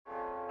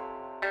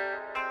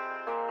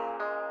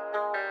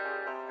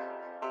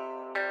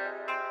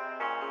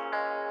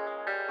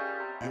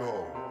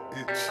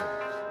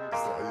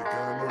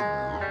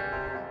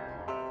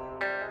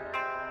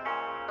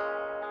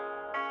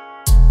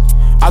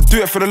I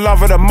do it for the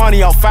love of the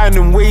money, I'm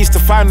finding ways to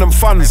find them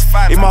funds.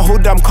 In my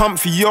hood I'm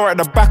comfy, you're at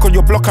the back, on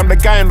your block I'm the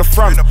guy in the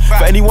front.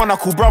 For anyone I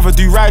call brother,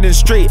 do riding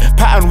straight,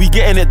 pattern we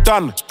getting it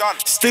done.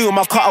 Steal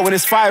my cutter when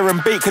it's fire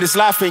and bait, cause this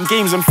life ain't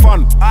games and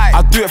fun.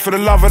 I do it for the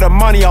love of the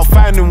money, I'm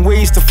finding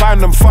ways to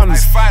find them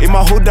funds. In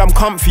my hood I'm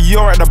comfy,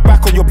 you're at the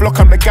back, on your block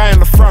I'm the guy in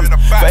the front.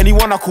 For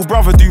anyone I call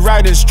brother, do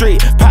riding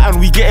straight, pattern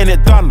we getting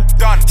it done.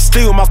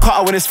 Steal my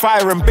cutter when it's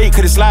fire and bait,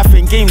 cause this life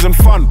ain't games and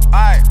fun.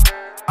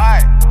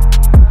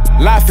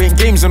 Life ain't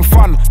games and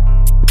fun.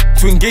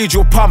 To engage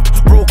your pump,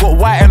 bro got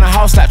white in a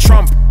house like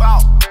Trump.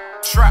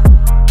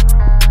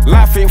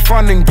 Life ain't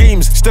fun and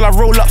games. Still I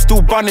roll up,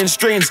 still bunning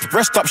strains.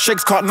 Rest up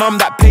shakes, can't numb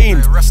that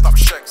pain.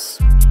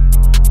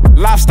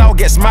 Lifestyle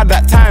gets mad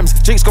at times.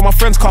 Jake's got my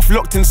friends cuff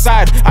locked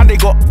inside, and they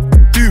got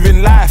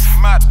doing life.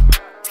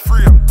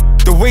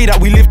 The way that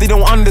we live they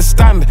don't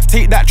understand.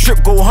 Take that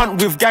trip, go hunt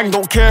with gang.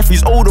 Don't care if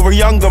he's old or a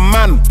younger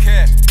man.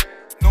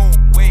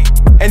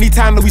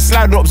 Anytime that we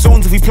slide up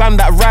zones, if we plan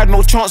that ride,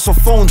 no chance of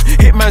phones.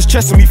 Hit man's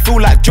chest and we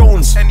feel like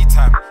Jones.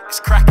 Anytime, it's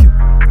cracking.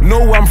 Know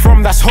where I'm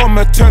from, that's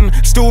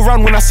Homerton. Still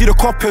run when I see the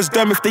coppers,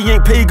 them. If they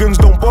ain't pagans,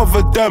 don't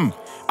bother them.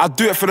 I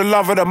do it for the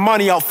love of the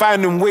money, out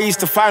finding ways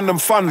to find them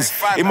funds.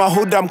 In my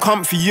hood I'm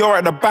comfy, you're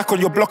at the back, on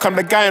your block I'm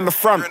the guy in the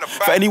front.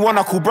 For anyone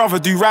I call brother,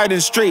 do riding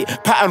straight,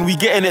 pattern we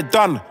getting it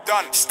done.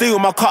 Steal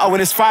my cutter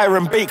when it's fire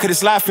and bait, cause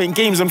this life ain't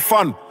games and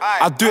fun.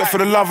 I do it for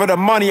the love of the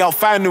money, out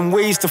finding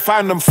ways to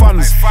find them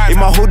funds. In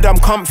my hood I'm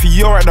comfy,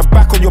 you're at the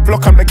back, on your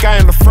block I'm the guy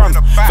in the front.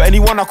 For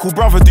anyone I call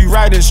brother, do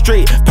riding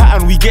straight,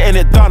 pattern we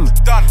getting it done.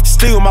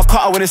 Steal my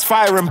cutter when it's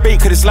fire and bait,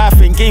 cause this life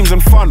ain't games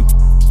and fun.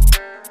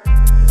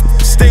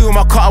 Stay with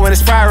my cutter when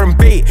it's fire and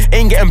bait.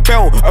 Ain't getting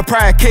bail, a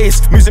prior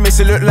case. Music makes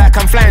it look like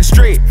I'm flying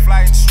straight.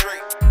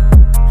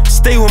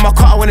 Stay with my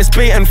cutter when it's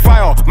bait and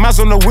fire. Maz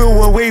on the wheel,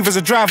 will wave as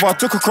a driver. I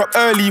took a crop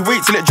early,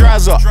 wait till it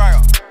dries up.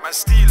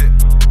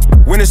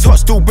 When it's hot,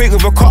 still bait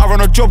with a cutter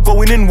on a job,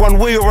 going in one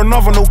way or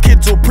another. No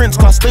kids or prints,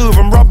 can't stay with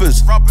them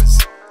rubbers.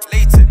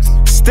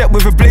 Step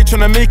with a blade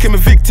trying to make him a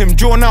victim.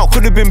 Drawn out,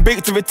 could have been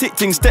baked with a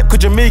tic-ting. Step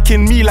cause you're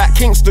making me like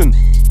Kingston.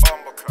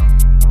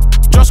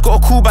 Just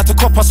got a call back to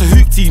cop us a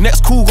hoopty.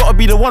 Next call gotta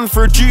be the one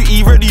for a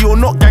duty. Ready or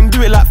not, gang,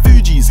 do it like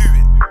Fugees.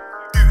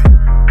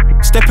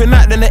 Stepping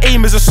out, then the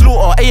aim is a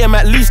slaughter. AM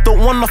at least, don't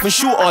want nothing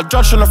shorter.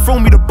 Judge tryna throw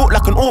me the book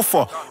like an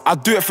author. I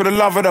do it for the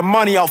love of the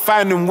money, out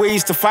finding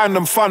ways to find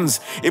them funds.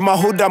 In my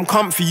hood I'm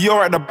comfy,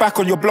 you're at the back,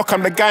 on your block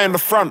I'm the guy in the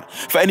front.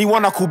 For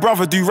anyone I call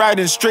brother, do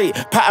riding straight,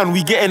 pattern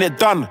we getting it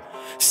done.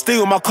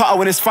 Steal my cutter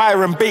when it's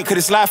fire and bait, cause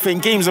this life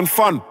ain't games and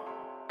fun.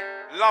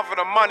 Love of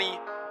the money,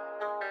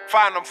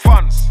 find them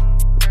funds.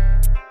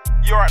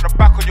 You're at the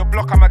back, on your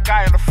block, I'm a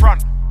guy in the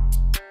front.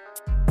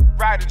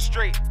 Riding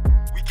straight,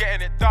 we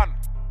getting it done.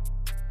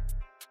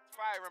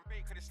 Fire and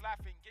bait, cause this life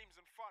ain't